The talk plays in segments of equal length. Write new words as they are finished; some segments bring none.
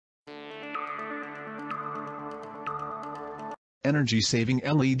energy-saving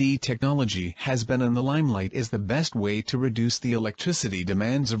LED technology has been in the limelight as the best way to reduce the electricity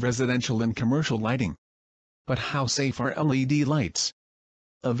demands of residential and commercial lighting. But how safe are LED lights?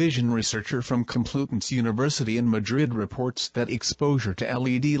 A vision researcher from Complutense University in Madrid reports that exposure to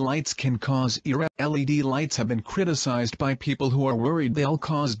LED lights can cause LED lights have been criticized by people who are worried they'll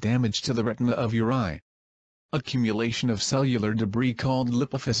cause damage to the retina of your eye. Accumulation of cellular debris called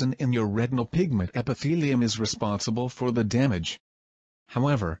lipofuscin in your retinal pigment epithelium is responsible for the damage.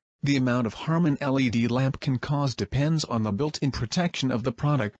 However, the amount of harm an LED lamp can cause depends on the built-in protection of the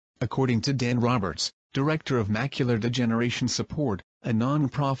product, according to Dan Roberts, Director of Macular Degeneration Support, a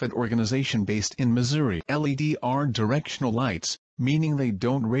non-profit organization based in Missouri. LED are directional lights, meaning they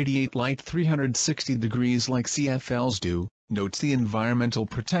don't radiate light 360 degrees like CFLs do, notes the Environmental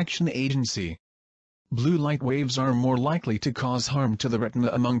Protection Agency. Blue light waves are more likely to cause harm to the retina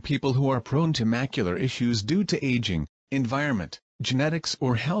among people who are prone to macular issues due to aging, environment, genetics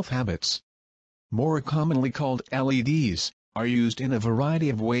or health habits. More commonly called LEDs, are used in a variety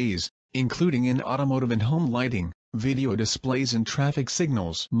of ways, including in automotive and home lighting, video displays and traffic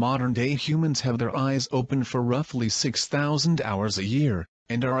signals. Modern-day humans have their eyes open for roughly 6,000 hours a year,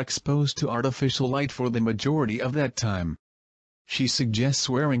 and are exposed to artificial light for the majority of that time. She suggests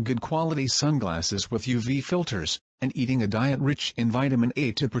wearing good-quality sunglasses with UV filters, and eating a diet rich in vitamin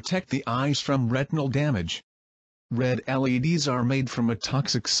A to protect the eyes from retinal damage. Red LEDs are made from a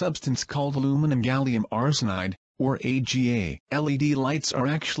toxic substance called aluminum gallium arsenide, or AGA. LED lights are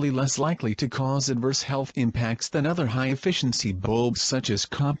actually less likely to cause adverse health impacts than other high-efficiency bulbs such as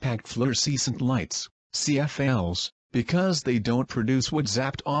compact fluorescent lights, CFLs, because they don't produce what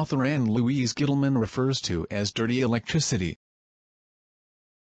Zapped author Anne Louise Gittleman refers to as dirty electricity.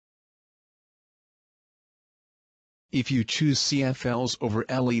 If you choose CFLs over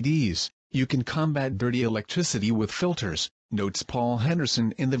LEDs, you can combat dirty electricity with filters, notes Paul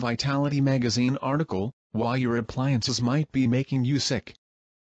Henderson in the Vitality magazine article, Why Your Appliances Might Be Making You Sick.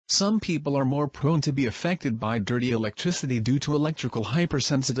 Some people are more prone to be affected by dirty electricity due to electrical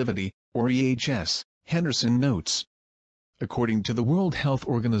hypersensitivity, or EHS, Henderson notes. According to the World Health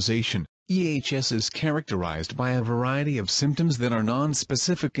Organization, EHS is characterized by a variety of symptoms that are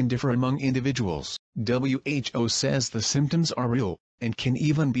non-specific and differ among individuals. WHO says the symptoms are real, and can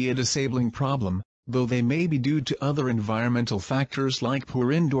even be a disabling problem, though they may be due to other environmental factors like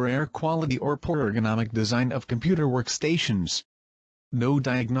poor indoor air quality or poor ergonomic design of computer workstations. No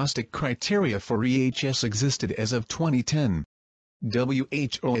diagnostic criteria for EHS existed as of 2010.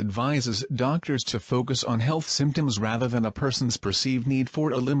 WHO advises doctors to focus on health symptoms rather than a person's perceived need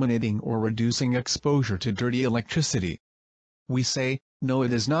for eliminating or reducing exposure to dirty electricity. We say, no,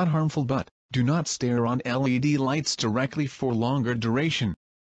 it is not harmful, but do not stare on LED lights directly for longer duration.